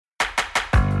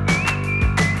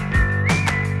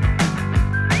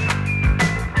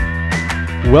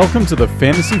Welcome to the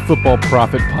Fantasy Football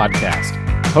Prophet Podcast,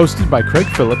 hosted by Craig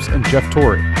Phillips and Jeff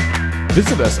Torrey.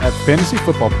 Visit us at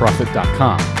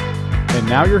fantasyfootballprophet.com. And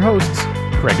now your hosts,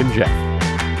 Craig and Jeff.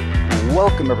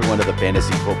 Welcome everyone to the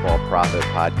Fantasy Football Prophet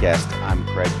Podcast. I'm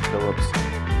Craig Phillips,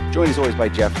 joined as always by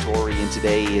Jeff Torrey, and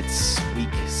today it's Week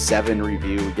 7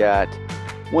 review. We got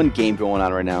one game going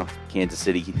on right now, Kansas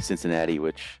City, Cincinnati,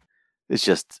 which is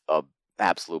just an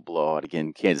absolute blowout.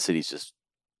 Again, Kansas City's just,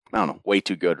 way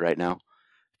too good right now.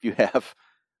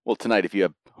 Tonight, if you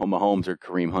have Mahomes or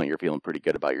Kareem Hunt, you're feeling pretty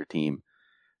good about your team.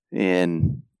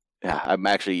 And yeah, I'm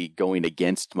actually going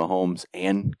against Mahomes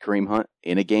and Kareem Hunt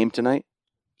in a game tonight.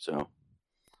 So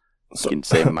you can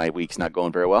say my week's not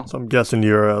going very well. So I'm guessing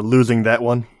you're losing that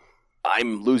one?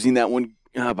 I'm losing that one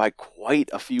by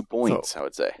quite a few points, I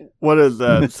would say. What is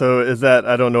that? So is that,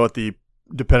 I don't know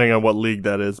depending on what league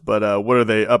that is, but what are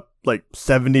they, up like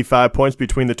 75 points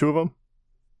between the two of them?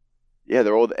 Yeah,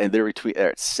 they're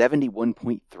at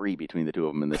 71.3 between the two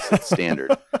of them in this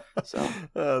standard. So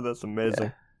that's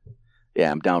amazing.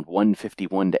 Yeah, I'm down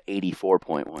 151 to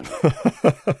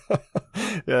 84.1.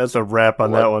 Yeah, that's a wrap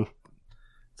on that one.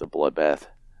 It's a bloodbath.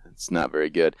 It's not very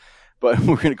good. But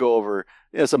we're going to go over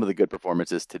some of the good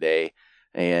performances today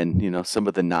and some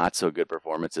of the not so good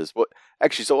performances.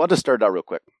 So I'll just start out real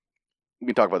quick. We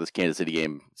can talk about this Kansas City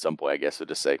game at some point, I guess. So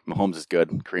just say Mahomes is good,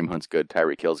 Kareem Hunt's good,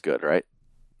 Tyreek Hill's good, right?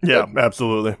 Yeah,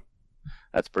 absolutely.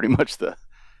 That's pretty much the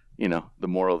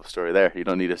moral of the story there. You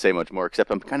don't need to say much more, except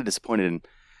I'm kind of disappointed in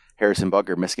Harrison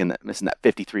Butker missing that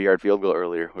 53-yard field goal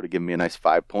earlier. Would have given me a nice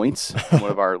 5 points in one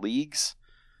of our leagues.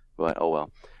 But oh well.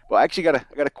 Well, I actually got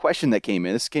a question that came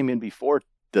in. This came in before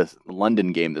the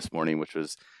London game this morning, which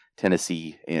was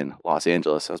Tennessee and Los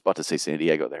Angeles. I was about to say San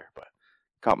Diego there, but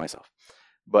caught myself.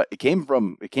 But it came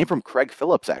from Craig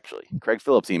Phillips, actually. Craig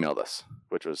Phillips emailed us,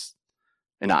 which was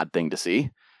an odd thing to see.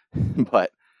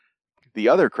 But the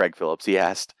other Craig Phillips, he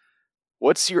asked,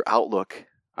 what's your outlook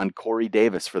on Corey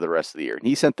Davis for the rest of the year? And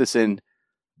he sent this in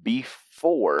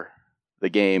before the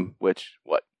game,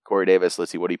 Corey Davis,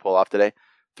 let's see, what did he pull off today?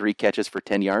 3 catches for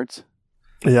 10 yards?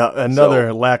 Yeah,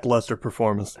 another lackluster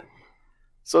performance.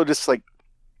 So just like,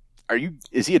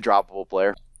 is he a droppable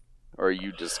player? Or are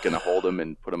you just going to hold him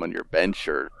and put him on your bench?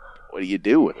 Or what do you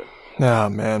do with him? Oh,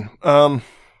 man.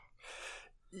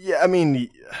 Yeah, I mean...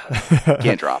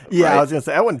 Can't drop him, Yeah, right? I was going to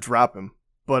say, I wouldn't drop him.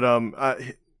 But,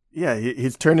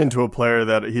 he's turned into a player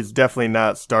that he's definitely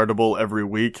not startable every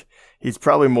week. He's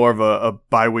probably more of a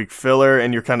bye-week filler,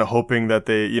 and you're kind of hoping that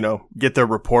they, get their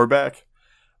rapport back.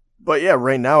 But, yeah,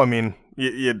 right now, I mean,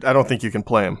 I don't think you can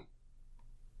play him.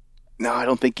 No, I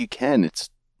don't think you can.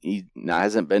 He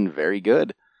hasn't been very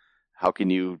good. How can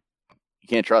you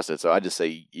can't trust it. So I just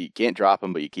say you can't drop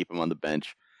him, but you keep him on the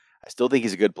bench. I still think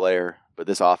he's a good player, but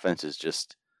this offense is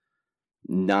just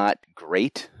not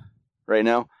great right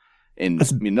now. And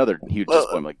another huge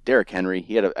disappointment, like Derrick Henry,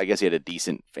 I guess he had a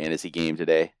decent fantasy game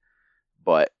today,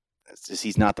 but it's just,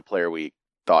 he's not the player we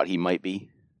thought he might be.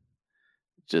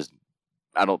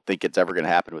 I don't think it's ever going to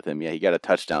happen with him. Yeah, he got a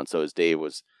touchdown, so his day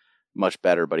was much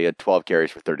better, but he had 12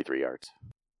 carries for 33 yards.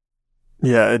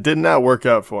 Yeah, it did not work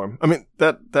out for him. I mean,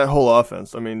 that whole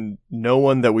offense, I mean, no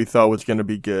one that we thought was going to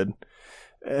be good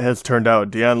has turned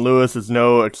out. Deion Lewis is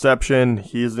no exception.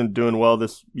 He isn't doing well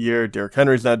this year. Derrick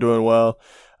Henry's not doing well.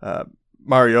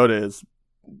 Mariota has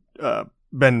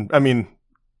been,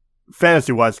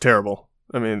 fantasy-wise, terrible.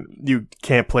 I mean, you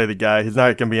can't play the guy. He's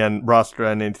not going to be on roster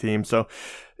on any team. So,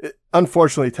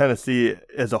 unfortunately, Tennessee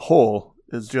as a whole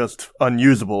is just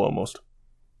unusable almost.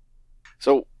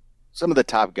 So, some of the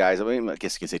top guys, I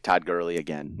guess you can say Todd Gurley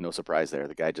again. No surprise there.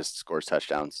 The guy just scores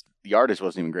touchdowns. The yardage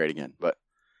wasn't even great again, but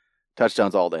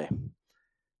touchdowns all day.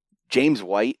 James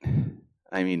White,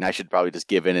 I should probably just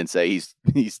give in and say he's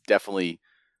definitely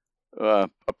a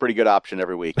pretty good option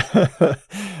every week.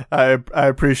 I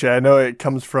appreciate it. I know it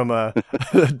comes from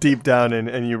deep down,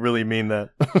 and you really mean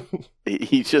that.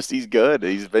 He's good.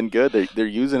 He's been good. They're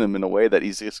using him in a way that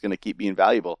he's just going to keep being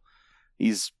valuable.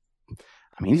 He's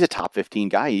a top 15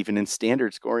 guy, even in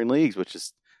standard scoring leagues, which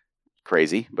is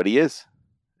crazy, but he is.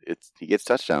 He gets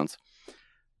touchdowns.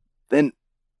 Then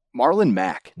Marlon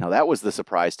Mack. Now, that was the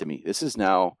surprise to me. This is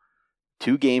now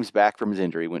 2 games back from his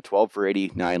injury. Went 12 for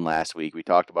 89 last week. We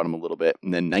talked about him a little bit.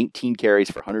 And then 19 carries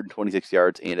for 126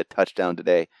 yards and a touchdown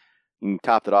today. And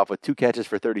topped it off with 2 catches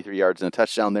for 33 yards and a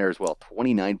touchdown there as well.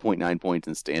 29.9 points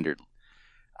in standard.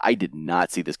 I did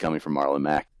not see this coming from Marlon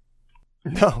Mack.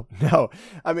 No.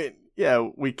 Yeah,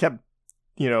 we kept,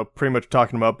 pretty much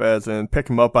talking him up as in pick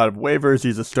him up out of waivers.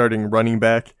 He's a starting running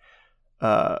back.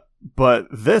 But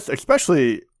this,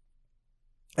 especially,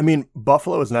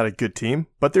 Buffalo is not a good team,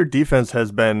 but their defense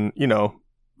has been,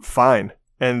 fine.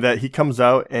 and that he comes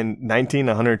out in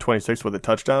 126 with a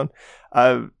touchdown.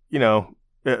 You know,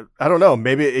 I don't know.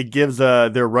 Maybe it gives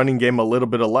their running game a little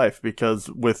bit of life, because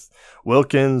with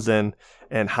Wilkins and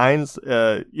Hines,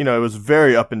 you know, it was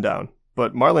very up and down.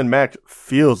 But Marlon Mack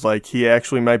feels like he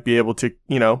actually might be able to,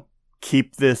 you know,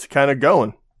 keep this kind of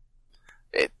going.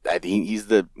 I think he's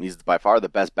by far the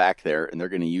best back there, and they're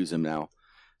going to use him now.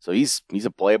 So he's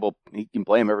a playable. You can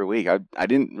play him every week. I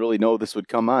didn't really know this would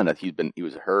come on. That he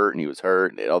was hurt,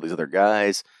 and all these other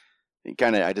guys.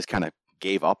 I just kind of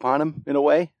gave up on him in a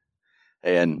way.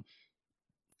 And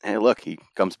look, he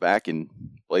comes back and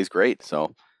plays great.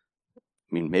 So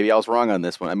I mean, maybe I was wrong on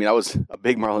this one. I mean, I was a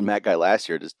big Marlon Mack guy last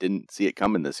year, just didn't see it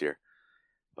coming this year.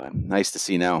 But nice to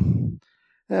see now.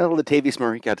 Well, Latavius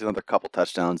Murray got another couple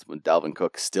touchdowns when Dalvin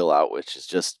Cook's still out, which is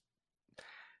just,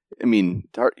 I mean,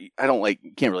 you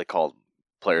can't really call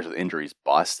players with injuries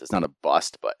bust. It's not a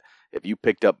bust, but if you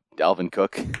picked up Dalvin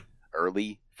Cook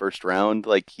early, first round,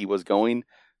 like he was going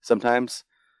sometimes,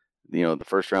 you know, the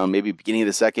first round, maybe beginning of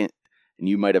the second, and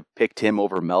you might have picked him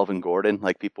over Melvin Gordon,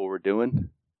 like people were doing.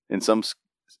 In some,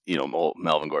 you know,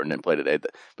 Melvin Gordon didn't play today,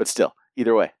 but still,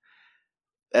 either way,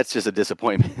 that's just a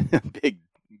disappointment.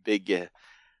 big.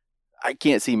 I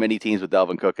can't see many teams with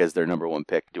Dalvin Cook as their number one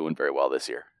pick doing very well this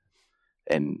year.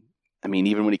 And I mean,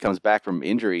 even when he comes back from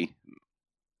injury,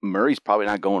 Murray's probably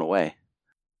not going away.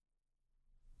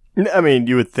 I mean,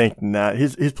 you would think not.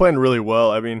 He's playing really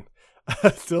well. I mean,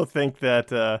 I still think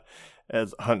that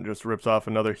as Hunt just rips off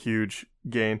another huge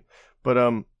gain, but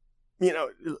you know,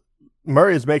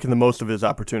 Murray is making the most of his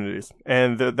opportunities,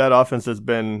 and that offense has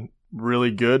been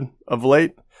really good of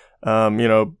late. You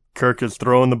know, Kirk is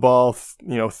throwing the ball.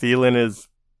 You know, Thielen is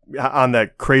on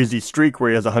that crazy streak where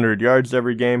he has 100 yards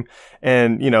every game,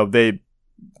 and you know they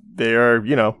are,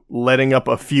 you know, letting up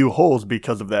a few holes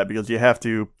because of that, because you have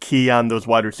to key on those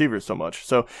wide receivers so much.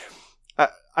 So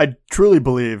I truly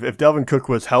believe if Dalvin Cook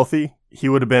was healthy, he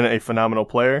would have been a phenomenal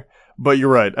player. But you're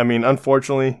right. I mean,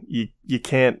 unfortunately, you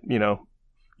can't, you know,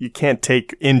 you can't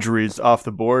take injuries off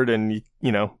the board, and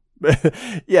you know.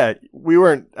 Yeah,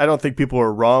 I don't think people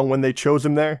were wrong when they chose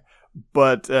him there,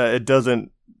 but it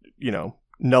doesn't, you know,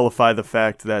 nullify the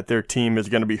fact that their team is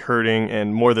going to be hurting,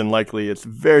 and more than likely it's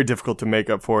very difficult to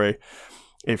make up for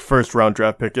a first round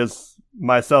draft pick. As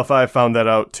myself, I found that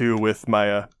out too with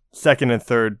my second and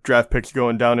third draft picks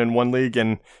going down in one league,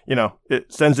 and, you know,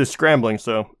 it sends us scrambling,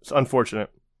 so it's unfortunate.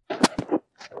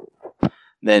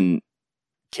 Then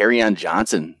Kerryon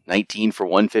Johnson, 19 for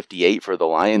 158 for the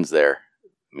Lions there.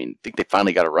 I mean, I think they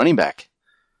finally got a running back.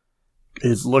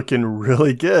 He's looking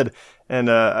really good,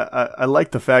 and I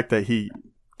like the fact that he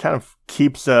kind of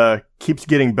keeps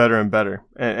getting better and better,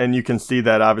 and you can see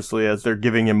that obviously as they're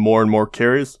giving him more and more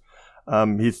carries.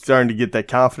 He's starting to get that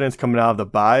confidence coming out of the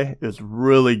bye. It's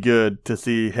really good to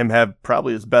see him have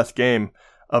probably his best game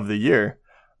of the year.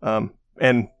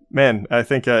 And man, I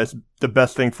think it's the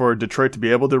best thing for Detroit to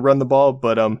be able to run the ball,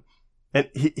 but and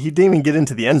he didn't even get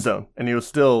into the end zone, and he was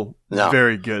still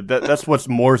very good. That's what's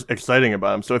more exciting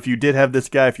about him. So if you did have this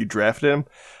guy, if you drafted him,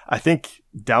 I think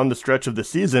down the stretch of the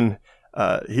season,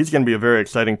 he's going to be a very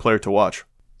exciting player to watch.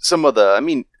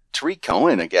 Tariq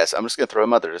Cohen, I guess, I'm just going to throw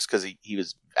him out there just because he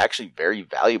was actually very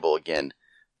valuable again.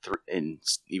 In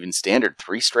even standard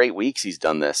 3 straight weeks he's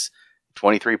done this.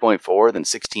 23.4, then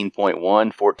 16.1,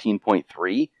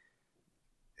 14.3.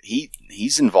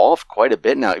 He's involved quite a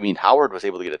bit now. I mean, Howard was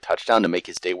able to get a touchdown to make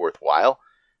his day worthwhile.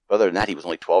 But other than that, he was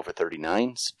only 12 for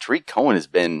 39. So Tariq Cohen has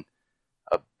been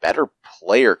a better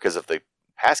player because of the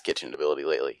pass catching ability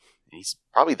lately. He's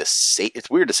probably it's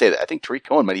weird to say that. I think Tariq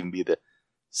Cohen might even be the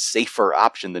safer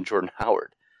option than Jordan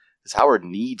Howard. Because Howard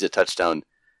needs a touchdown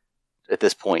at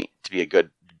this point to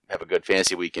have a good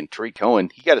fantasy week. And Tariq Cohen,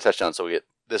 he got a touchdown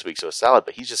this week, so it's solid,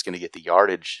 but he's just going to get the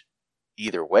yardage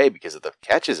either way because of the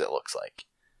catches, it looks like.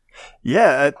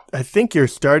 Yeah, I think you're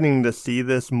starting to see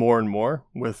this more and more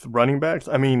with running backs.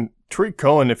 I mean, Tariq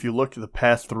Cohen, if you look at the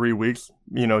past 3 weeks,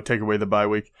 you know, take away the bye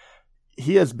week,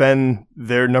 he has been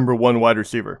their number one wide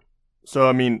receiver. So,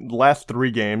 I mean, last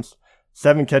 3 games,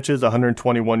 7 catches,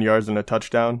 121 yards and a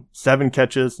touchdown, 7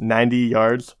 catches, 90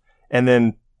 yards, and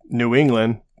then New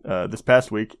England this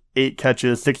past week, 8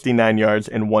 catches, 69 yards,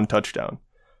 and 1 touchdown.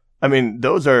 I mean,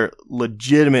 those are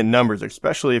legitimate numbers,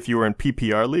 especially if you were in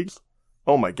PPR leagues.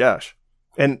 Oh my gosh.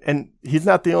 And he's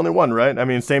not the only one, right? I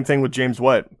mean, same thing with James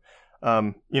White.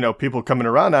 You know, people coming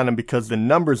around on him because the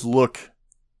numbers look,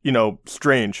 you know,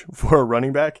 strange for a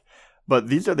running back. But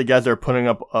these are the guys that are putting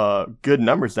up good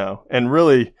numbers now. And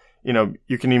really, you know,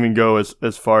 you can even go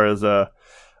as far as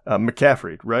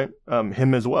McCaffrey, right?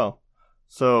 Him as well.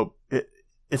 So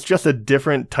it's just a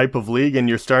different type of league, and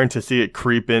you're starting to see it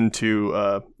creep into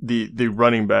the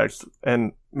running backs.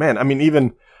 And man, I mean,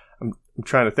 even I'm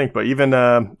trying to think, but even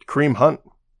Kareem Hunt,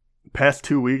 past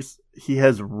 2 weeks, he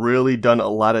has really done a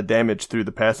lot of damage through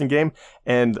the passing game,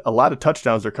 and a lot of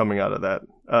touchdowns are coming out of that.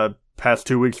 Past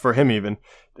 2 weeks for him, even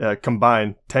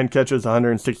combined 10 catches,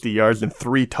 160 yards, and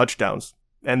 3 touchdowns,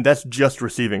 and that's just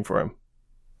receiving for him.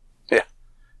 Yeah,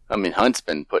 I mean, Hunt's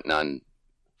been putting on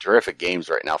terrific games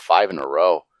right now, 5 in a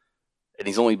row, and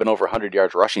he's only been over 100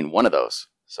 yards rushing one of those.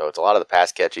 So it's a lot of the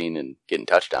pass catching and getting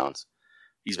touchdowns.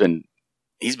 He's been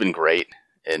great,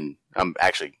 and I'm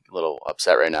actually a little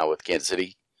upset right now with Kansas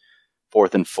City.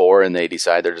 4th and 4, and they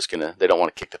decide they don't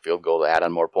want to kick the field goal to add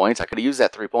on more points. I could have used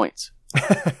that 3 points.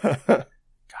 God,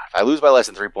 if I lose by less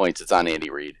than 3 points, it's on Andy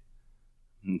Reid.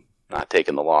 Not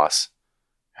taking the loss.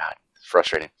 God, it's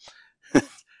frustrating.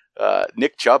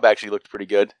 Nick Chubb actually looked pretty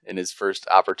good in his first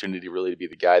opportunity really to be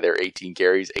the guy there. 18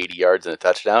 carries, 80 yards, and a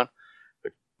touchdown.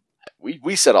 But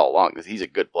we said all along that he's a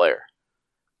good player.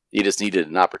 He just needed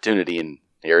an opportunity, and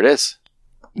here it is.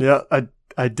 Yeah,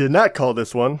 I did not call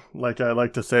this one, like I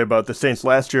like to say about the Saints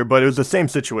last year, but it was the same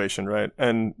situation, right?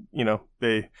 And,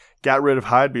 they got rid of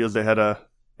Hyde because they had an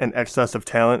excess of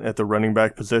talent at the running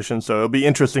back position. So it'll be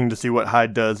interesting to see what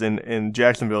Hyde does in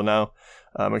Jacksonville now,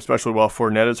 especially while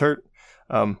Fournette is hurt.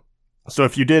 So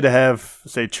if you did have,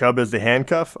 say, Chubb as the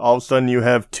handcuff, all of a sudden you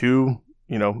have 2,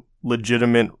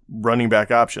 legitimate running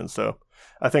back options. So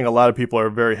I think a lot of people are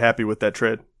very happy with that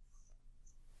trade.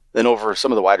 Then over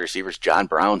some of the wide receivers, John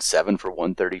Brown, 7 for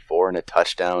 134 and a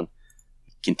touchdown.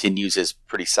 Continues his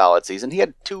pretty solid season. He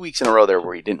had 2 weeks in a row there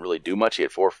where he didn't really do much. He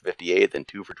had 4 for 58, then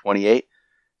 2 for 28.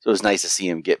 So it was nice to see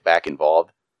him get back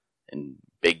involved. And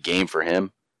big game for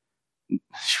him.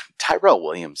 Tyrell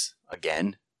Williams,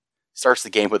 again, starts the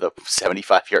game with a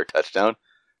 75-yard touchdown.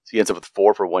 So he ends up with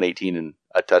 4 for 118 and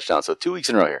a touchdown. So 2 weeks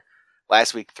in a row here.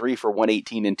 Last week, 3 for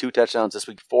 118 and 2 touchdowns. This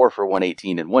week, 4 for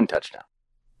 118 and 1 touchdown.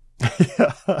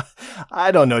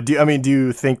 I don't know. Do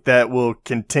you think that will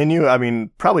continue? I mean,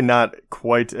 probably not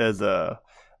quite as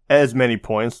many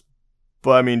points,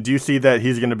 but I mean, do you see that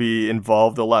he's going to be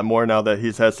involved a lot more now that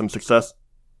he's had some success?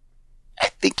 I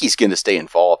think he's going to stay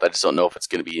involved. I just don't know if it's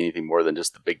going to be anything more than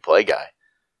just the big play guy.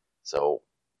 So,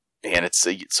 man, it's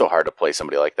so hard to play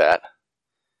somebody like that.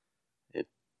 I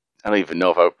don't even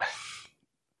know if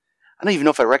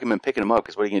I recommend picking him up,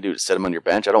 because what are you going to do? To set him on your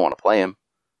bench? I don't want to play him.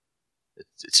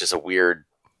 It's just a weird.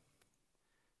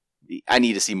 I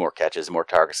need to see more catches, more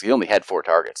targets. He only had 4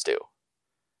 targets too.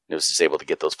 He was just able to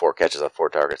get those 4 catches off 4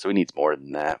 targets, so he needs more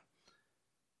than that.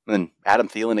 And then Adam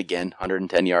Thielen again,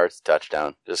 110 yards,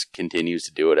 touchdown. Just continues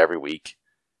to do it every week.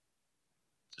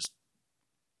 Just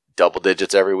double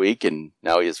digits every week, and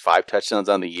now he has 5 touchdowns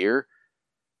on the year.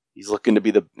 He's looking to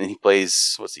be he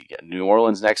plays, New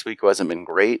Orleans next week, who hasn't been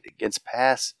great against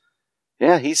pass.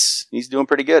 Yeah, he's doing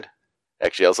pretty good.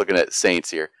 Actually, I was looking at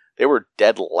Saints here. They were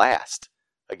dead last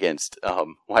against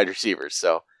wide receivers.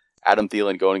 So Adam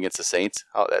Thielen going against the Saints,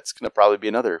 that's going to probably be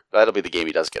that'll be the game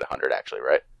he does get 100, actually,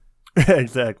 right?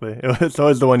 Exactly. It's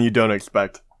always the one you don't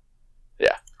expect.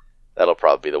 Yeah, that'll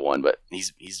probably be the one, but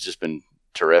he's just been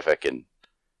terrific, and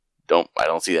I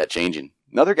don't see that changing.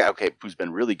 Another guy, who's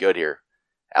been really good here,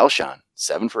 Alshon,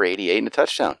 7 for 88 and a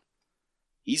touchdown.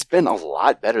 He's been a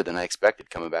lot better than I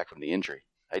expected coming back from the injury.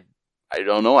 I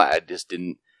don't know. I just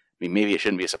didn't. I mean, maybe it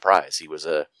shouldn't be a surprise. He was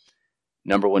a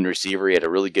number 1 receiver. He had a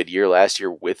really good year last year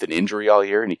with an injury all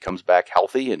year, and he comes back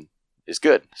healthy and is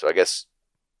good. So I guess,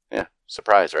 yeah,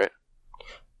 surprise, right?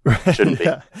 Shouldn't be.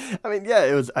 Yeah. I mean, yeah,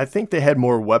 it was. I think they had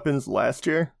more weapons last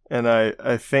year, and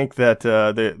I think that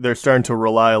they're starting to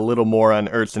rely a little more on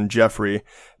Ertz and Jeffrey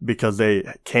because they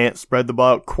can't spread the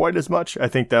ball out quite as much. I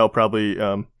think that'll probably,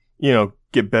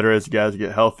 get better as guys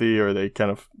get healthy or they kind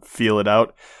of feel it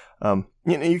out.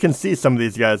 You can see some of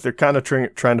these guys, they're kind of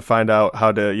trying to find out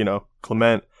how to,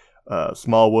 Clement,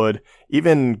 Smallwood,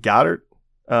 even Goddard,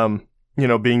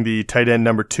 being the tight end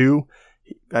number 2.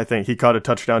 I think he caught a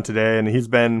touchdown today, and he's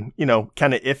been,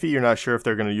 kind of iffy. You're not sure if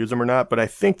they're going to use him or not, but I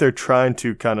think they're trying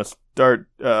to kind of start,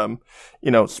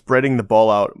 spreading the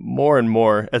ball out more and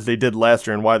more as they did last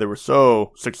year and why they were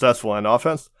so successful on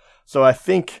offense. So I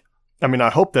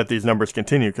hope that these numbers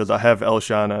continue because I have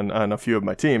Alshon on a few of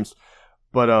my teams.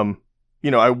 But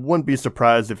I wouldn't be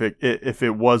surprised if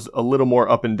it was a little more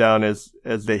up and down as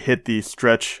they hit the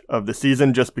stretch of the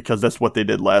season, just because that's what they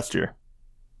did last year.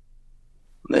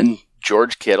 Then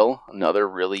George Kittle, another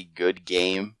really good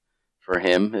game for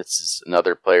him. It's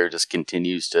another player just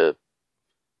continues to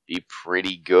be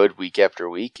pretty good week after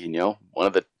week.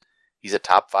 He's a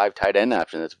top 5 tight end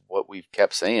option. That's what we've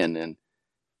kept saying. And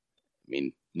I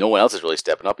mean, no one else is really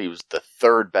stepping up. He was the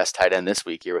third best tight end this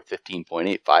week here with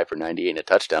 15.8, 5 for 98 and a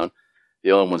touchdown.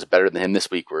 The only ones better than him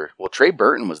this week were, Trey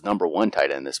Burton was number 1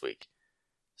 tight end this week.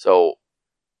 So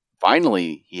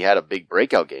finally, he had a big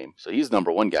breakout game. So he's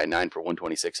number 1 guy, 9 for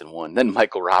 126 and 1. Then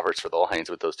Michael Roberts for the Lions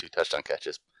with those 2 touchdown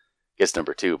catches gets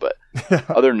number 2. But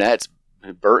other than that, it's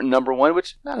Burton number 1,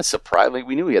 which not a surprise.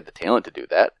 We knew he had the talent to do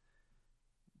that.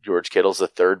 George Kittle's the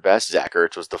 3rd best. Zach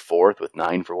Ertz was the 4th with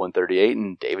 9 for 138.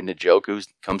 And David Njoku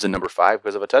comes in number 5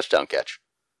 because of a touchdown catch.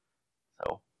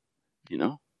 So,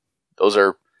 those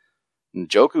are...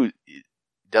 Njoku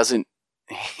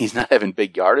he's not having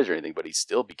big yardage or anything, but he's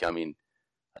still becoming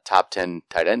a top 10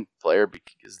 tight end player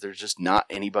because there's just not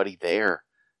anybody there.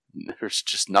 There's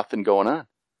just nothing going on.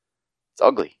 It's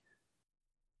ugly.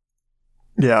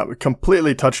 Yeah,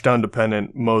 completely touchdown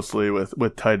dependent mostly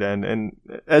with tight end. And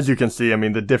as you can see,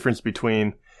 the difference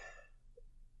between,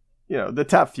 the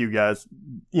top few guys,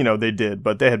 they did,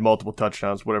 but they had multiple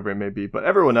touchdowns, whatever it may be. But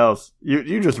everyone else,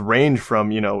 you just range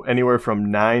from, anywhere from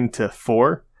 9 to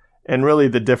 4. And really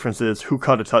the difference is who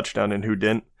caught a touchdown and who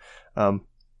didn't. Even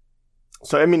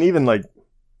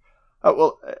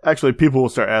actually people will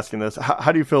start asking this.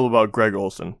 How do you feel about Greg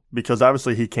Olsen? Because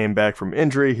obviously he came back from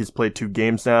injury. He's played 2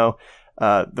 games now.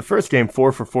 The first game,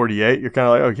 4 for 48. You're kind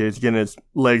of like, okay, he's getting his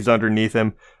legs underneath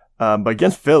him. But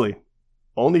against Philly,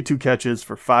 only 2 catches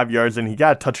for 5 yards, and he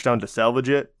got a touchdown to salvage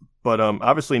it. But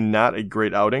obviously not a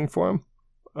great outing for him.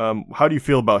 How do you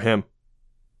feel about him?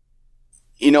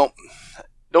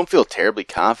 Don't feel terribly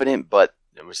confident, but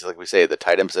like we say, the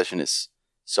tight end position is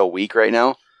so weak right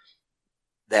now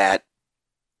that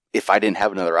if I didn't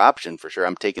have another option, for sure,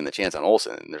 I'm taking the chance on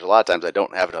Olsen. And there's a lot of times I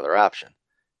don't have another option.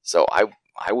 So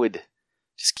I would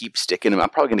just keep sticking him. I'm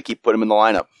probably going to keep putting him in the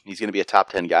lineup. He's going to be a top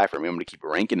 10 guy for me. I'm going to keep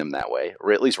ranking him that way,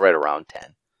 or at least right around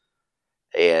 10.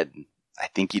 And I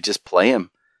think you just play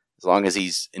him as long as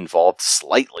he's involved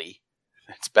slightly.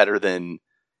 It's better than,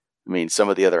 some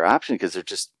of the other options because they're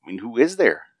just, who is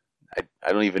there?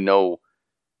 I don't even know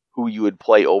who you would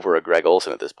play over a Greg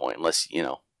Olsen at this point, unless,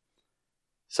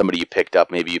 somebody you picked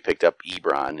up. Maybe you picked up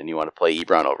Ebron and you want to play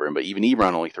Ebron over him, but even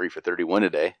Ebron only 3 for 31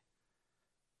 today.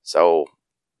 So,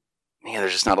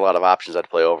 there's just not a lot of options I'd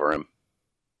play over him.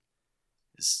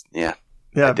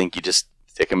 I think you just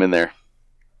stick him in there.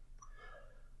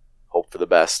 Hope for the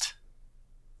best.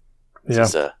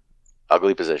 It's a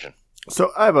ugly position.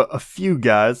 So I have a few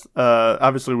guys.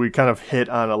 Obviously, we kind of hit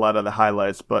on a lot of the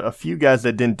highlights, but a few guys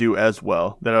that didn't do as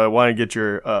well that I want to get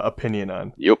your opinion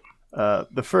on. Yep.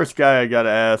 The first guy I got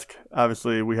to ask,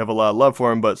 obviously, we have a lot of love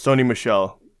for him, but Sony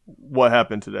Michel, what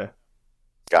happened today?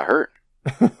 Got hurt.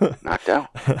 Knocked out.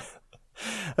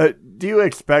 Do you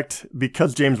expect,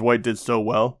 because James White did so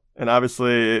well, and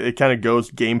obviously it kind of goes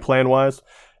game plan-wise,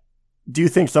 do you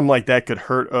think something like that could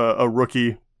hurt a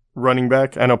rookie running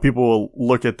back? I know people will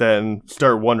look at that and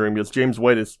start wondering because James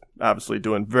White is obviously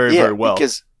doing very, very well.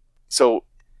 Because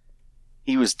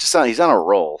he's on a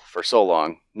roll for so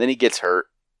long, and then he gets hurt.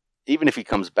 Even if he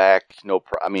comes back, I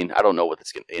don't know what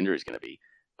the injury is going to be,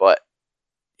 but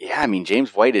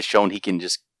James White has shown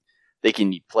they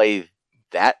can play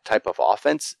that type of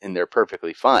offense and they're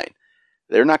perfectly fine.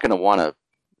 They're not going to want to.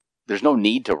 There's no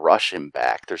need to rush him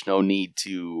back. There's no need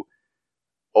to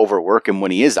overwork him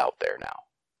when he is out there now.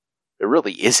 There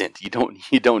really isn't. You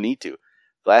don't need to.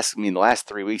 The last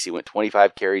 3 weeks he went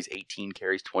 25 carries, 18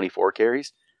 carries, 24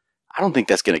 carries. I don't think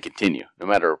that's going to continue, no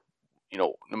matter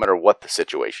what the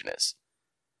situation is.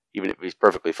 Even if he's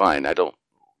perfectly fine, do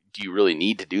you really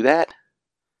need to do that?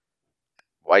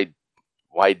 Why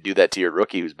do that to your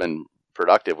rookie who's been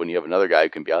productive when you have another guy who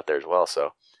can be out there as well?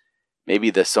 So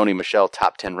maybe the Sony Michel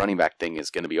top 10 running back thing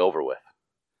is going to be over with.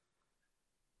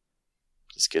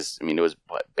 Just because, it was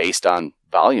based on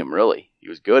volume, really. He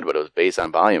was good, but it was based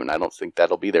on volume, and I don't think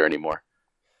that'll be there anymore.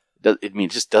 It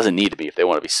just doesn't need to be if they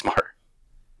want to be smart.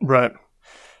 Right.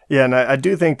 Yeah, and I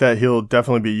do think that he'll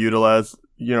definitely be utilized,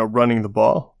 running the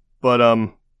ball. But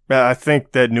I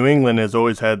think that New England has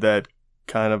always had that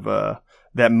kind of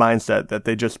that mindset that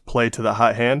they just play to the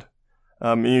hot hand.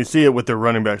 And you see it with their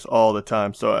running backs all the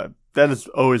time. So that is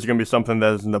always going to be something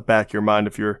that is in the back of your mind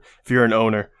if you're an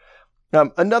owner.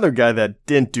 Another guy that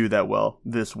didn't do that well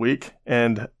this week,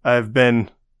 and I've been,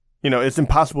 it's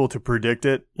impossible to predict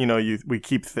it. We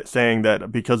keep saying that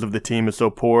because of the team is so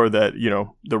poor that,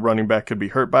 the running back could be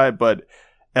hurt by it, but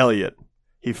Elliott,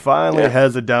 he finally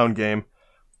has a down game.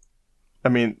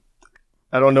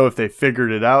 I don't know if they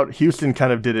figured it out. Houston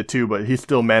kind of did it too, but he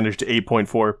still managed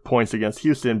 8.4 points against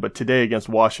Houston, but today against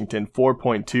Washington,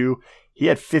 4.2. He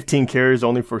had 15 carries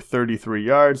only for 33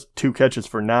 yards, 2 catches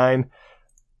for 9.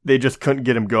 They just couldn't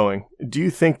get him going. Do you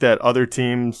think that other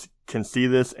teams can see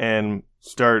this and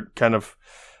start kind of,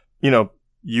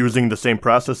 using the same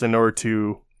process in order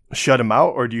to shut him out?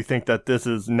 Or do you think that this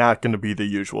is not going to be the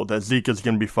usual, that Zeke is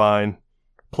going to be fine?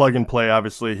 Plug and play,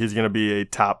 obviously, he's going to be a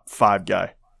top 5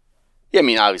 guy. Yeah, I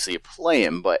mean, obviously you play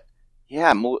him, but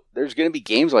yeah, there's going to be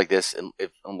games like this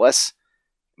unless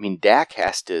Dak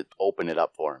has to open it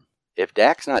up for him. If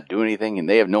Dak's not doing anything and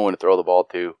they have no one to throw the ball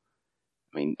to,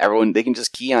 they can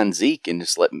just key on Zeke and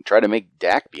just try to make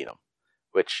Dak beat him,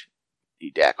 which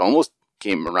Dak almost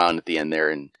came around at the end there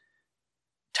and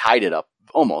tied it up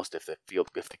almost if they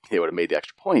would have made the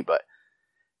extra point. But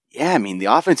yeah, the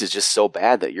offense is just so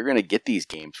bad that you're going to get these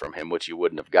games from him, which you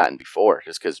wouldn't have gotten before,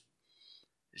 just because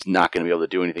he's not going to be able to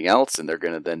do anything else, and they're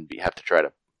going to then have to try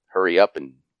to hurry up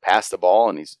and pass the ball.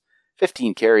 And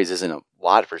 15 carries isn't a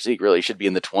lot for Zeke, really. He should be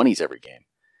in the 20s every game.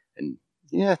 And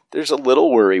yeah, there's a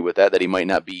little worry with that he might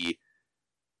not be,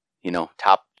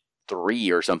 top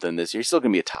 3 or something this year. He's still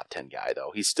going to be a top 10 guy,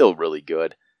 though. He's still really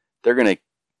good. They're going to,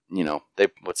 they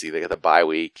got the bye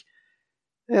week.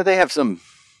 Yeah, they have some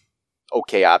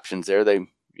okay options there.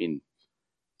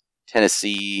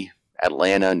 Tennessee,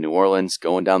 Atlanta, New Orleans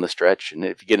going down the stretch. And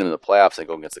if you get him in the playoffs and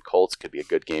go against the Colts, could be a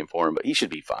good game for him, but he should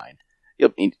be fine. The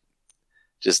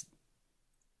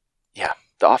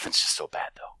offense is just so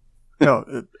bad, though.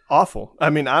 No, awful.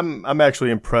 I'm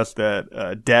actually impressed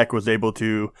that Dak was able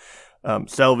to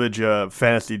salvage a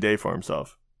fantasy day for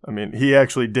himself. He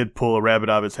actually did pull a rabbit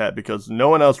out of his hat because no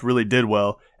one else really did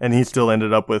well, and he still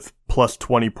ended up with plus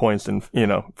 20 points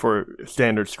for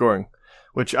standard scoring,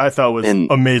 which I thought was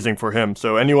amazing for him.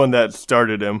 So anyone that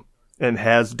started him and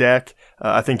has Dak,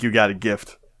 I think you got a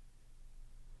gift.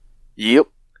 Yep.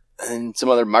 And some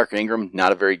other Mark Ingram,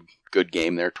 not a very good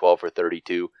game there, 12 for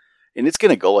 32. And it's going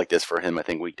to go like this for him, I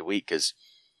think, week to week, because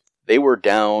they were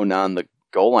down on the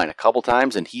goal line a couple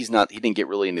times, and he didn't get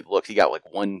really any looks. He got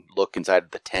one look inside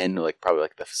of the 10, probably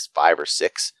the 5 or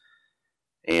 6.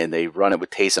 And they run it with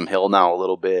Taysom Hill now a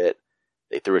little bit.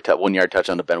 They threw a 1-yard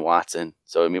touchdown to Ben Watson.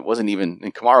 So, it wasn't even,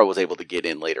 and Kamara was able to get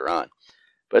in later on.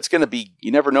 But it's going to be,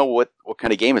 you never know what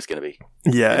kind of game it's going to be.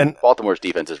 Yeah. And Baltimore's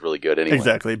defense is really good anyway.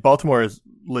 Exactly. Baltimore is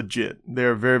legit.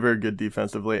 They're very, very good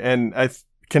defensively. And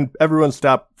can everyone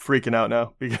stop freaking out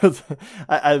now? Because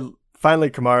I finally,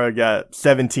 Kamara got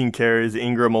 17 carries,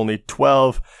 Ingram only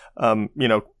 12.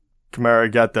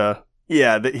 Kamara got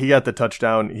he got the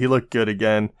touchdown. He looked good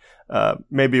again.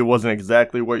 Maybe it wasn't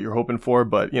exactly what you're hoping for,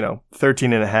 but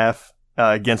 13.5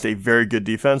 against a very good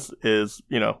defense is,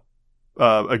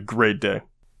 a great day.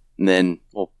 And then,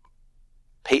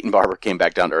 Peyton Barber came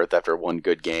back down to earth after one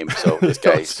good game, so this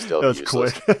guy's still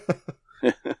useless. Quick.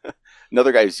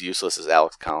 Another guy who's useless is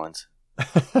Alex Collins.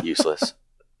 Useless.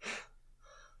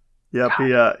 Yep,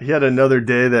 he had another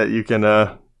day that you can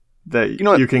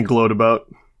you can gloat about.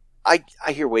 I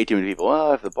hear way too many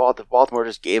people. If the Baltimore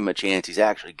just gave him a chance, he's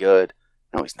actually good.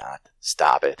 No, he's not.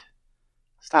 Stop it.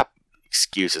 Stop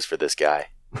excuses for this guy.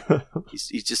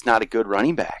 He's just not a good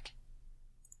running back.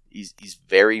 He's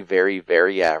very, very,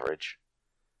 very average.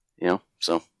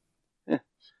 So yeah.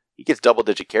 He gets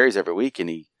double-digit carries every week,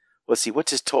 and what's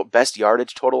his best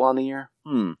yardage total on the year?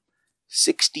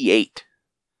 68.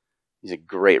 He's a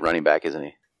great running back, isn't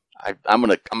he? I'm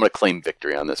gonna claim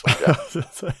victory on this one,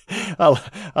 Jeff.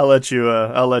 I'll let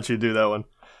you do that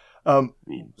one.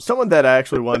 Someone that I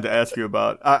actually wanted to ask you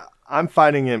about. I'm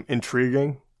finding him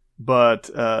intriguing, but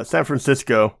San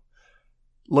Francisco,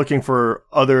 looking for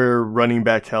other running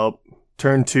back help,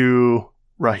 turned to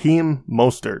Raheem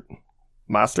Mostert.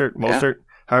 Mostert,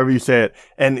 however you say it,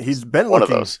 and he's been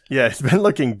he's been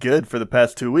looking good for the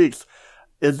past 2 weeks.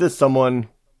 Is this someone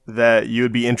that you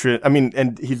would be interested?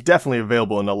 And he's definitely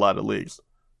available in a lot of leagues.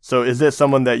 So is this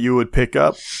someone that you would pick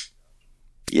up?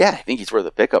 Yeah, I think he's worth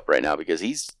a pickup right now because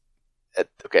he's at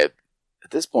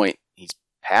this point he's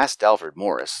past Alfred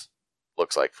Morris,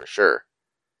 looks like for sure,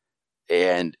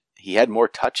 and he had more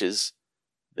touches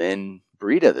than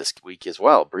Breida this week as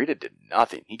well. Breida did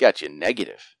nothing. He got you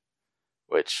negative,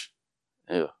 which,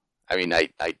 I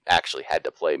actually had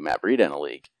to play Matt Breida in a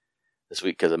league this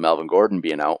week because of Melvin Gordon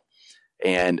being out,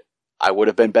 and I would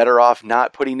have been better off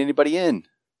not putting anybody in.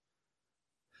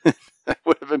 I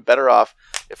would have been better off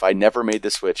if I never made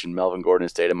the switch and Melvin Gordon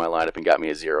stayed in my lineup and got me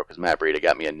a 0 because Matt Breida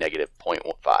got me a negative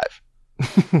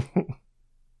 0.5.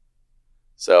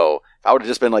 So if I would have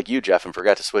just been like you, Jeff, and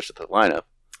forgot to switch to the lineup.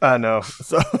 I know.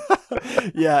 So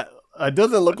yeah, it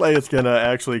doesn't look like it's going to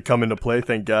actually come into play,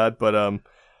 thank God. But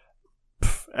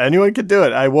anyone could do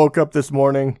it. I woke up this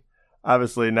morning,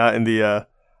 obviously not in the I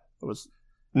was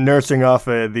nursing off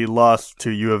the loss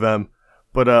to U of M.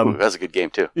 But that was a good game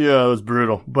too. Yeah, it was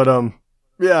brutal. But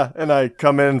yeah, and I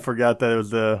come in and forgot that it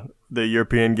was the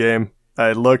European game.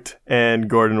 I looked and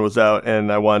Gordon was out,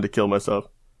 and I wanted to kill myself.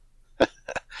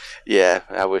 Yeah,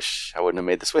 I wish I wouldn't have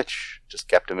made the switch. Just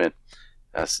kept him in.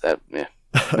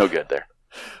 No good there.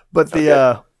 But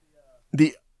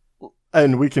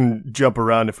and we can jump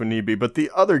around if we need be. But the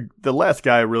last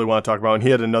guy I really want to talk about, and he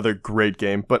had another great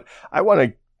game. But I want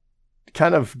to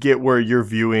kind of get where you're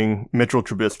viewing Mitchell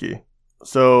Trubisky.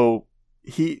 So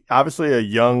he obviously a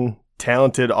young,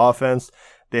 talented offense.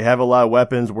 They have a lot of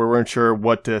weapons. We weren't sure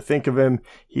what to think of him.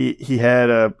 He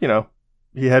had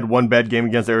he had one bad game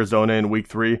against Arizona in week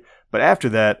 3, but after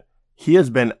that, he has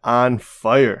been on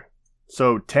fire.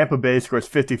 So Tampa Bay scores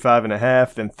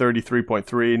 55.5, then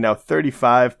 33.3, now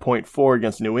 35.4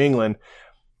 against New England.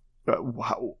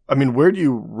 I mean, where do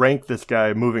you rank this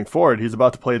guy moving forward? He's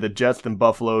about to play the Jets, then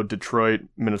Buffalo, Detroit,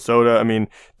 Minnesota. I mean,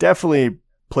 definitely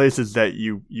places that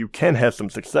you can have some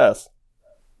success.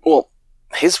 Well,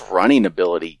 his running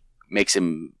ability makes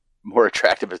him more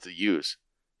attractive to use.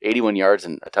 81 yards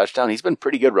and a touchdown. He's been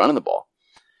pretty good running the ball.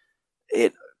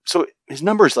 So his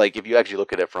numbers, like if you actually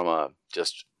look at it from a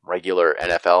just regular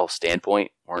NFL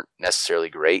standpoint, weren't necessarily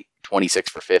great.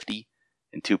 26 for 50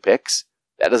 and 2 picks.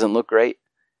 That doesn't look great.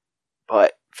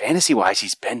 But fantasy-wise,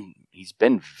 he's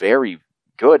been very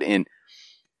good. And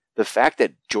the fact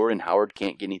that Jordan Howard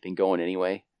can't get anything going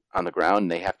anyway on the ground,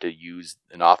 and they have to use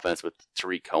an offense with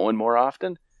Tariq Cohen more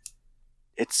often,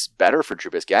 it's better for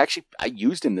Trubisky. I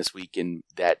used him this week in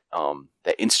that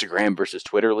Instagram versus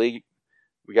Twitter league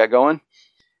we got going.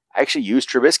 I actually used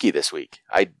Trubisky this week.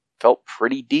 I felt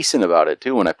pretty decent about it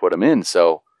too when I put him in.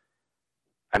 So,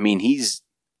 I mean, he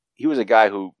was a guy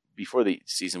who before the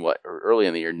season, or early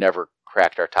in the year, never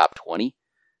cracked our top 20.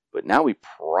 But now we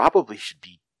probably should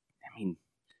be. I mean,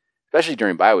 especially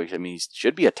during bye weeks. I mean, he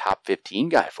should be a top 15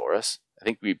 guy for us. I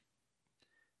think with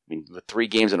 3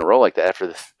 games in a row like that,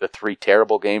 after the 3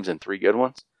 terrible games and 3 good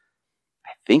ones,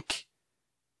 I think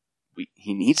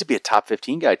he needs to be a top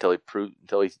 15 guy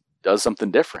until he does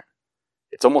something different.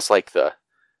 It's almost like the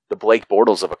Blake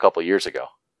Bortles of a couple years ago.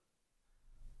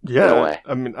 Yeah,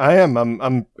 I mean, I am.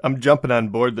 I'm jumping on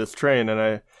board this train,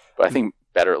 but I think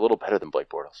a little better than Blake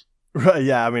Bortles. Right?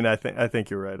 Yeah, I mean, I think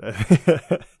you're right.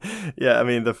 Yeah, I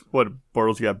mean, what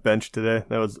Bortles got benched today?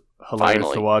 That was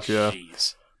hilarious to watch. Yeah.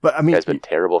 Jeez. But I mean, he's been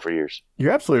terrible for years.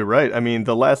 You're absolutely right. I mean,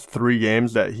 the last 3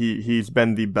 games that he's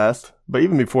been the best. But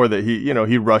even before that,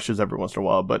 he rushes every once in a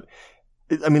while. But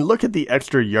I mean, look at the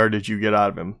extra yardage you get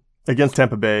out of him. Against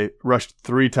Tampa Bay, rushed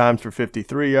 3 times for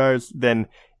 53 yards. Then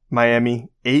Miami,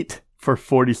 8 for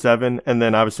 47. And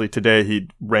then obviously today he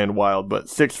ran wild, but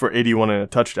 6 for 81 and a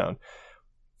touchdown.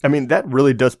 I mean, that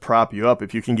really does prop you up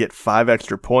if you can get 5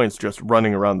 extra points just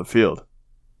running around the field.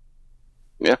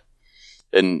 Yeah.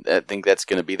 And I think that's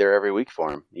going to be there every week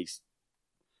for him. He's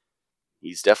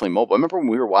definitely mobile. I remember when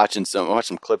we were watching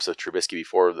some clips of Trubisky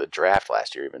before the draft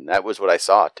last year. Even that was what I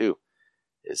saw too.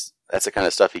 That's the kind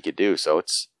of stuff he could do. So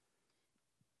it's,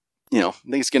 I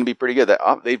think it's going to be pretty good.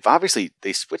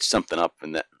 They switched something up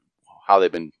in that how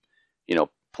they've been,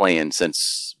 playing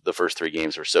since the first 3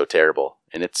 games were so terrible,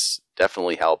 and it's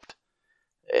definitely helped.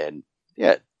 And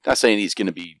yeah, not saying he's going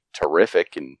to be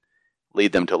terrific and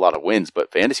lead them to a lot of wins,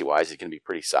 but fantasy-wise, he's going to be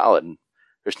pretty solid. And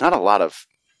there's not a lot of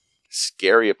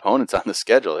scary opponents on the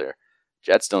schedule here.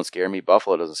 Jets don't scare me.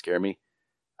 Buffalo doesn't scare me.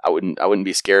 I wouldn't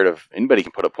be scared of anybody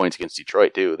can put up points against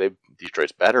Detroit too.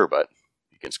 Detroit's better, but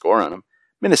you can score on them.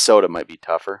 Minnesota might be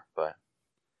tougher, but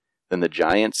then the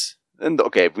Giants. Then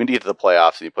okay, if we get to the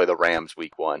playoffs and you play the Rams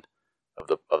week 1 of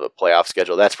the playoff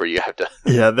schedule, that's where you have to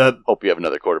hope you have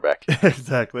another quarterback.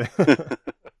 Exactly.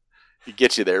 He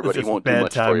gets you there, but he won't do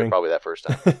much for you probably that first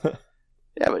time.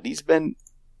 Yeah, but he's been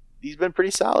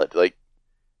pretty solid. Like,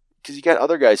 because you got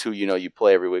other guys who you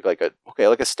play every week, like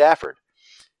a Stafford.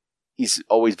 He's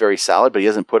always very solid, but he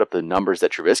doesn't put up the numbers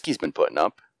that Trubisky's been putting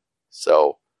up.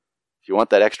 So if you want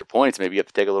that extra points, maybe you have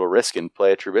to take a little risk and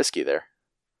play a Trubisky there.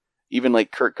 Even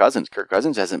like Kirk Cousins. Kirk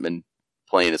Cousins hasn't been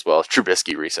playing as well as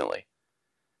Trubisky recently.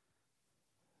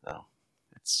 So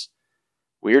it's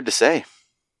weird to say.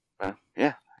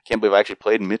 Yeah, I can't believe I actually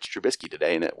played Mitch Trubisky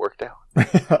today and it worked out.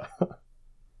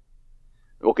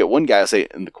 Okay, one guy I'll say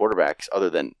in the quarterbacks,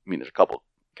 there's a couple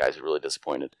guys who really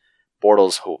disappointed.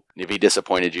 Bortles, if he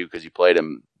disappointed you because you played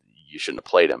him, you shouldn't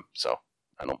have played him. So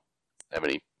I don't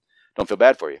feel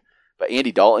bad for you. But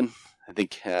Andy Dalton, I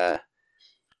think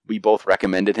we both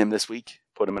recommended him this week,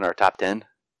 put him in our top 10,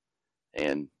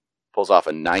 and pulls off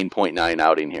a 9.9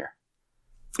 outing here.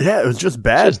 Yeah, it was just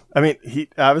bad. I mean,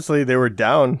 they were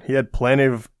down. He had plenty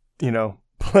of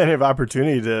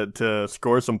opportunity to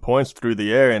score some points through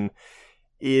the air, and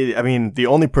the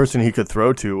only person he could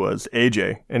throw to was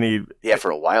AJ, and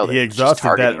for a while he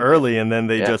exhausted that early, and then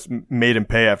they just made him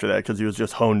pay after that because he was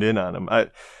just honed in on him.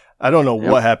 I don't know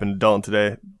what happened to Dalton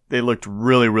today. They looked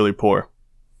really, really poor.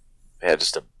 Yeah,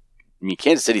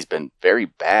 Kansas City's been very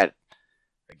bad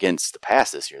against the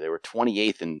pass this year. They were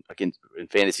 28th in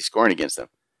fantasy scoring against them.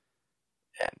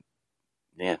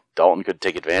 And Dalton could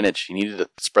take advantage. He needed to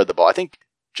spread the ball. I think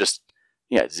just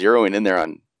zeroing in there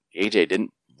on AJ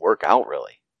didn't work out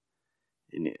really.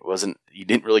 And you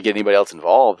didn't really get anybody else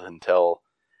involved until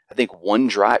I think one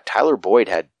drive. Tyler Boyd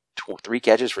had 3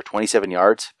 catches for 27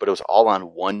 yards, but it was all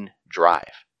on one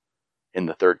drive in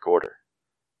the third quarter.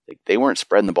 They weren't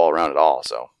spreading the ball around at all.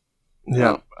 So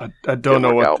I don't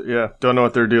know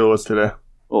what their deal was today.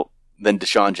 Well, then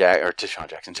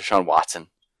Deshaun Watson,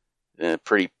 a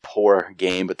pretty poor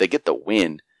game, but they get the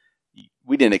win.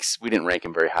 We didn't rank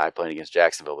him very high playing against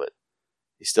Jacksonville, but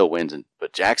he still wins.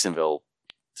 But Jacksonville,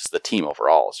 just the team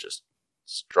overall, is just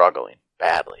struggling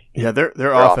badly. Yeah, their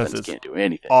offense can't do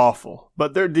anything. Awful,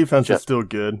 but their defense is still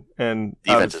good, and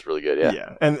defense is really good.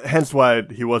 Yeah, and hence why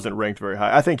he wasn't ranked very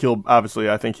high. I think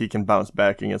he can bounce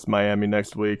back against Miami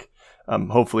next week.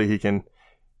 Hopefully, he can,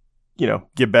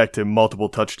 get back to multiple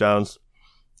touchdowns.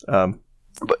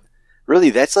 But really,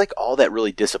 that's like all that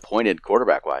really disappointed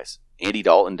quarterback wise. Andy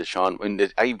Dalton, Deshaun,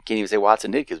 and I can't even say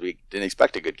Watson did because we didn't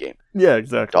expect a good game. Yeah,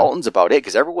 exactly. Dalton's about it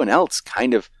because everyone else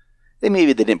kind of.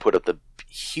 They didn't put up the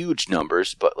huge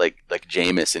numbers, but like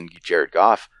Jameis and Jared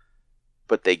Goff,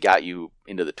 but they got you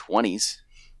into the 20s.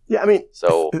 Yeah,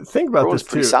 so think about this too.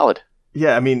 Pretty solid.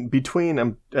 Yeah,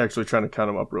 I'm actually trying to count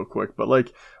them up real quick,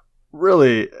 but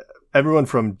really everyone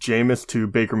from Jameis to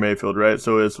Baker Mayfield, right?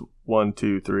 So it's 1,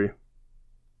 2, 3,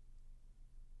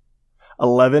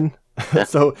 11. Yeah.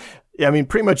 So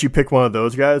pretty much you pick one of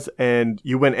those guys, and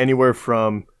you went anywhere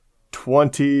from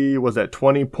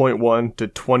 20.1 to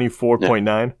 24.9.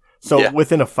 Yeah. So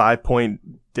within a 5-point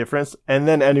difference, and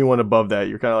then anyone above that,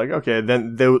 you're kind of like, okay,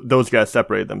 then those guys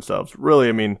separate themselves.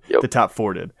 Really, the top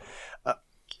 4 did.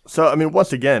 So,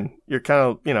 once again, you're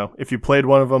kind of, if you played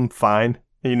one of them, fine.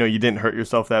 You didn't hurt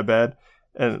yourself that bad.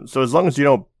 And so as long as you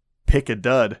don't pick a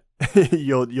dud,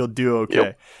 you'll do okay.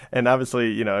 Yep. And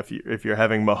obviously, if you're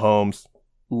having Mahomes,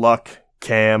 Luck,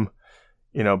 Cam,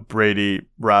 Brady,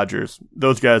 Rodgers,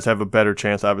 those guys have a better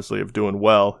chance, obviously, of doing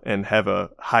well and have a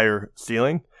higher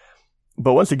ceiling.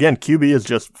 But once again, QB is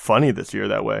just funny this year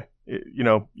that way.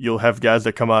 You'll have guys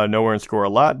that come out of nowhere and score a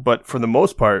lot, but for the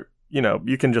most part,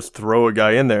 you can just throw a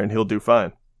guy in there and he'll do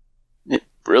fine. He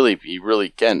really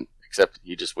can, except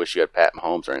you just wish you had Pat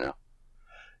Mahomes right now.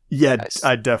 Yeah, nice.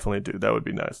 I definitely do. That would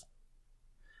be nice.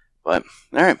 But,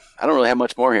 all right, I don't really have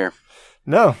much more here.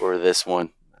 No. For this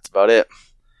one. That's about it.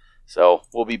 So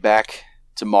we'll be back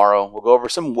tomorrow. We'll go over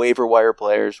some waiver wire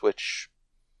players, which,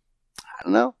 I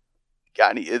don't know.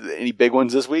 Got any big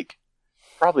ones this week?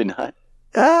 Probably not.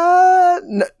 No.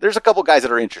 There's a couple guys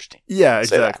that are interesting. Yeah,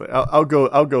 exactly. I'll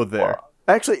go there.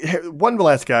 Actually, one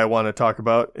last guy I want to talk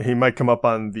about. He might come up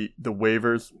on the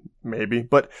waivers, maybe.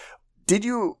 But did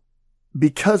you,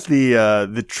 because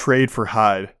the trade for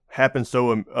Hyde happened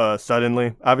so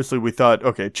suddenly, obviously we thought,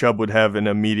 okay, Chubb would have an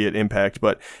immediate impact.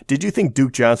 But did you think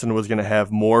Duke Johnson was going to have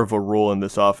more of a role in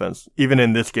this offense? Even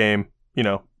in this game,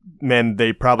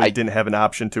 they probably didn't have an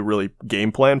option to really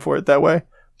game plan for it that way.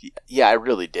 Yeah, I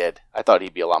really did. I thought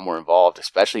he'd be a lot more involved,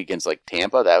 especially against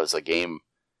Tampa. That was a game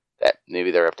that maybe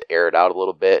they're have to air it out a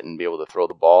little bit and be able to throw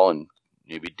the ball, and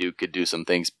maybe Duke could do some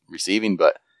things receiving,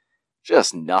 but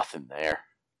just nothing there.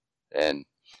 And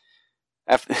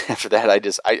after that, I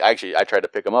tried to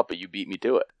pick him up, but you beat me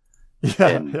to it.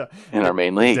 Yeah, in our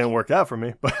main league. It didn't work out for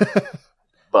me,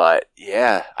 but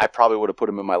yeah, I probably would have put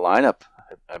him in my lineup.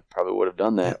 I probably would have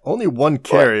done that. Yeah, only one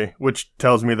carry, which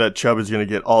tells me that Chubb is going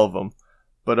to get all of them.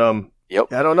 But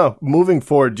yep. I don't know. Moving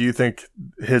forward, do you think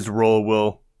his role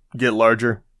will get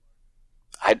larger?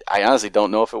 I honestly don't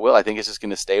know if it will. I think it's just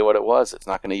going to stay what it was. It's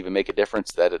not going to even make a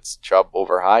difference that it's Chubb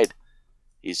over Hyde.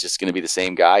 He's just going to be the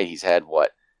same guy. He's had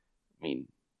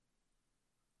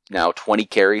now 20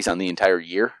 carries on the entire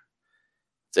year.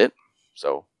 That's it.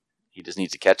 So he just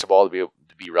needs to catch the ball to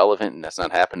be relevant, and that's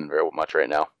not happening very much right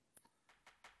now.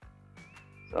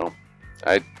 So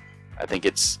I think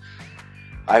it's.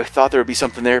 I thought there would be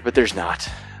something there, but there's not.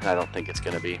 I don't think it's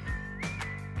going to be.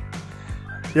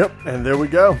 Yep, and there we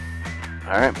go.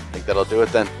 All right, I think that'll do it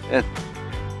then. Yeah.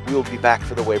 We will be back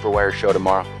for the Waiver Wire show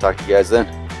tomorrow. Talk to you guys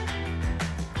then.